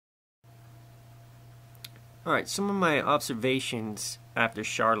Alright, some of my observations after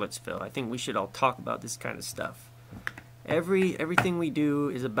Charlottesville. I think we should all talk about this kind of stuff. Everything we do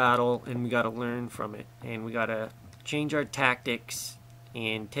is a battle, and we gotta learn from it. And we gotta change our tactics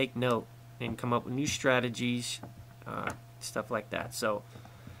and take note and come up with new strategies, stuff like that. So,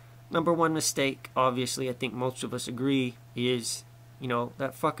 number one mistake, obviously, I think most of us agree, is,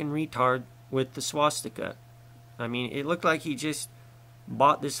 that fucking retard with the swastika. I mean, it looked like he just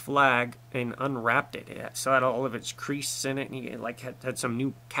bought this flag and unwrapped it. It still had all of its creases in it, and he had some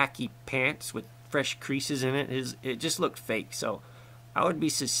new khaki pants with fresh creases in it. It just looked fake. So I would be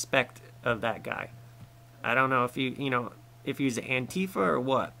suspect of that guy. I don't know if if he was Antifa or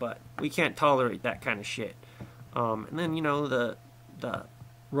what, but we can't tolerate that kind of shit. And then the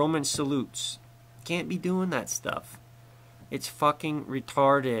Roman salutes, can't be doing that stuff. It's fucking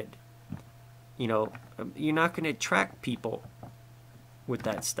retarded. You're not going to attract people with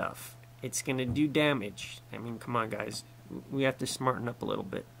that stuff. It's going to do damage. I mean, come on, guys. We have to smarten up a little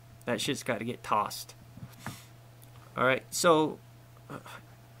bit. That shit's got to get tossed. Alright, so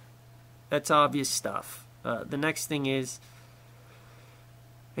that's obvious stuff. The next thing is,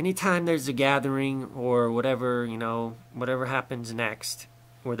 anytime there's a gathering or whatever, whatever happens next,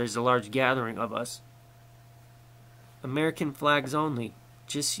 where there's a large gathering of us, American flags only.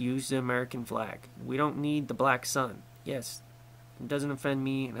 Just use the American flag. We don't need the black sun. Yes, it doesn't offend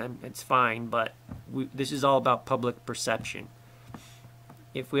me, and it's fine, but this is all about public perception.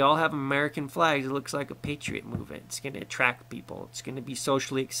 If we all have American flags, it looks like a patriot movement. It's going to attract people. It's going to be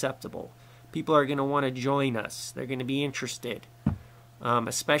socially acceptable. People are going to want to join us. They're going to be interested,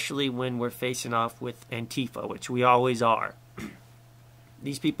 especially when we're facing off with Antifa, which we always are.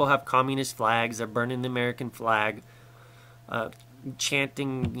 These people have communist flags. They're burning the American flag,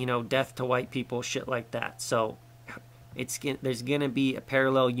 chanting, death to white people, shit like that. So there's going to be a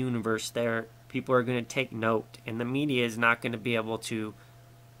parallel universe there. People are going to take note, and the media is not going to be able to.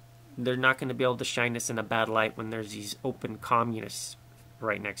 They're not going to be able to shine us in a bad light when there's these open communists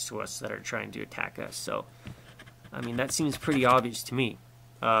right next to us that are trying to attack us. So, I mean, that seems pretty obvious to me.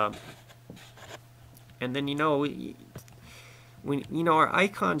 And then, our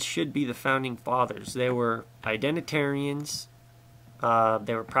icons should be the founding fathers. They were identitarians.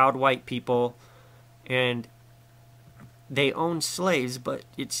 They were proud white people, and they owned slaves. But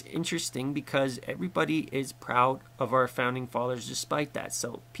it's interesting because everybody is proud of our founding fathers despite that.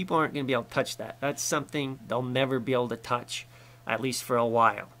 So people aren't going to be able to touch that. That's something they'll never be able to touch, at least for a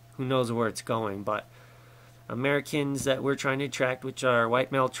while. Who knows where it's going, but Americans that we're trying to attract, which are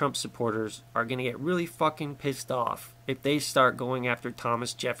white male Trump supporters, are going to get really fucking pissed off if they start going after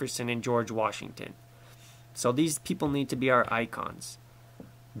Thomas Jefferson and George Washington. So these people need to be our icons.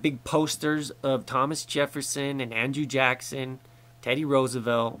 Big posters of Thomas Jefferson and Andrew Jackson, Teddy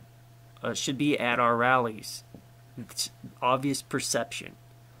Roosevelt should be at our rallies. It's obvious perception.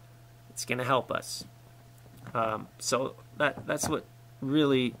 It's going to help us. So that's what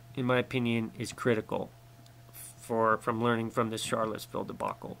really, in my opinion, is critical from learning from this Charlottesville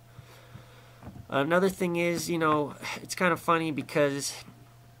debacle. Another thing is, it's kind of funny because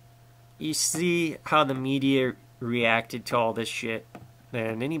you see how the media reacted to all this shit.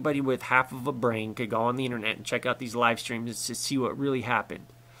 And anybody with half of a brain could go on the internet and check out these live streams to see what really happened.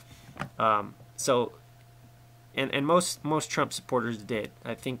 And most Trump supporters did.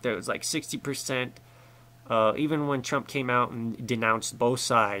 I think there was like 60%. Even when Trump came out and denounced both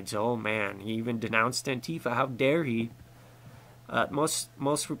sides, oh man, he even denounced Antifa. How dare he?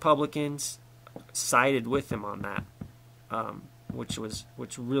 Most Republicans sided with him on that, which was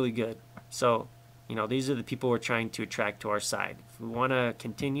really good. So, these are the people we're trying to attract to our side. If we want to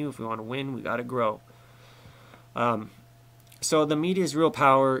continue, if we want to win, we got to grow. So the media's real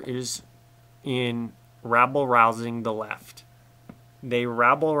power is in rabble-rousing the left. They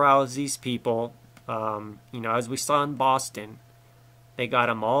rabble-rouse these people. As we saw in Boston, they got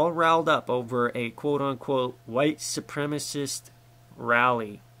them all riled up over a quote-unquote white supremacist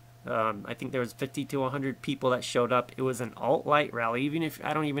rally. I think there was 50 to 100 people that showed up. It was an alt-right rally, even if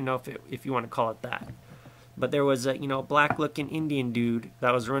I don't even know if you want to call it that. But there was a black-looking Indian dude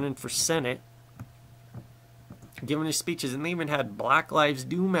that was running for Senate, giving his speeches, and they even had Black Lives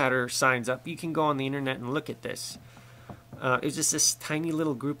Do Matter signs up. You can go on the internet and look at this. It was just this tiny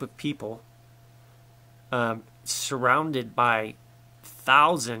little group of people, surrounded by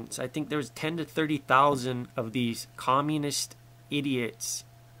thousands. I think there was 10 to 30,000 of these communist idiots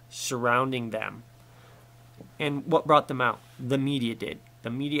surrounding them. And what brought them out? The media did. The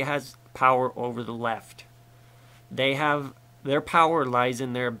media has power over the left. Their power lies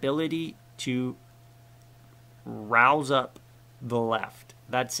in their ability to rouse up the left.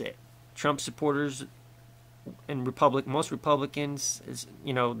 That's it. Trump supporters and most Republicans is,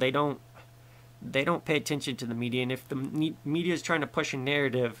 you know, they don't pay attention to the media, and if the media is trying to push a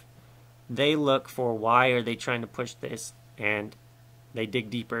narrative, they look for why are they trying to push this, and they dig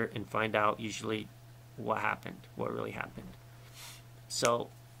deeper and find out usually what happened, what really happened. So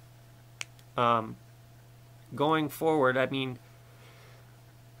going forward, I mean,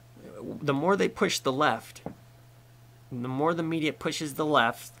 the more they push the left, the more the media pushes the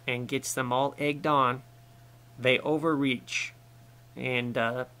left and gets them all egged on, they overreach. And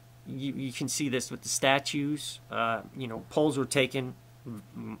you can see this with the statues. You know, polls were taken.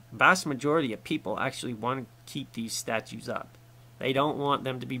 Vast majority of people actually want to keep these statues up. They don't want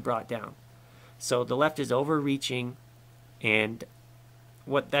them to be brought down. So the left is overreaching, and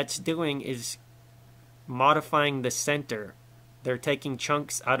what that's doing is modifying the center. They're taking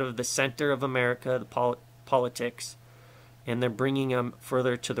chunks out of the center of America, the politics, and they're bringing them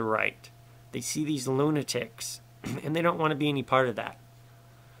further to the right. They see these lunatics, and they don't want to be any part of that.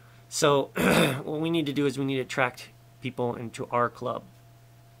 So what we need to do is we need to attract people into our club.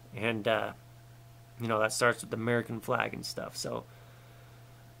 And, you know, that starts with the American flag and stuff. So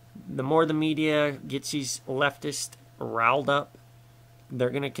the more the media gets these leftists riled up, they're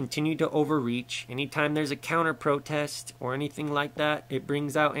going to continue to overreach. Anytime there's a counter-protest or anything like that, it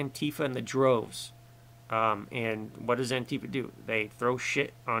brings out Antifa in the droves. And what does Antifa do? They throw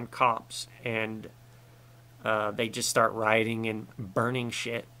shit on cops, and they just start rioting and burning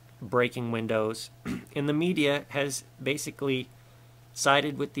shit, breaking windows. And the media has basically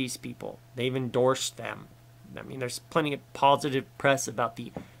sided with these people. They've endorsed them. I mean, there's plenty of positive press about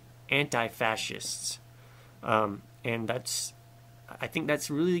the anti-fascists. And I think that's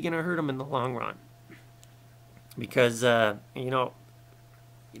really going to hurt them in the long run. Because, you know,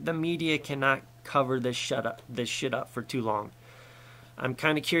 the media cannot cover this shit up for too long. I'm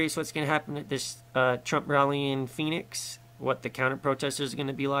kind of curious what's going to happen at this Trump rally in Phoenix, what the counter-protesters are going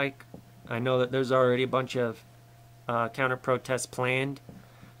to be like. I know that there's already a bunch of counter-protests planned.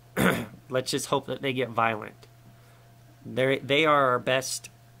 Let's just hope that they get violent. They are our best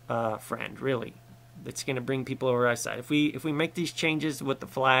friend, really. It's going to bring people over our side. If we make these changes with the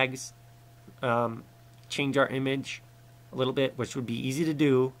flags, change our image a little bit, which would be easy to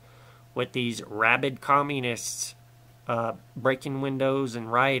do with these rabid communists breaking windows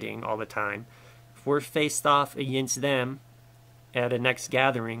and rioting all the time. If we're faced off against them at a next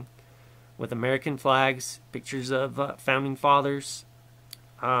gathering with American flags, pictures of founding fathers,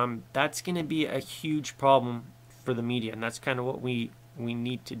 that's going to be a huge problem for the media, and that's kind of what we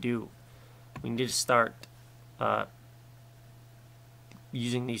need to do. We need to start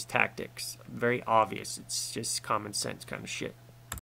using these tactics. Very obvious. It's just common sense kind of shit.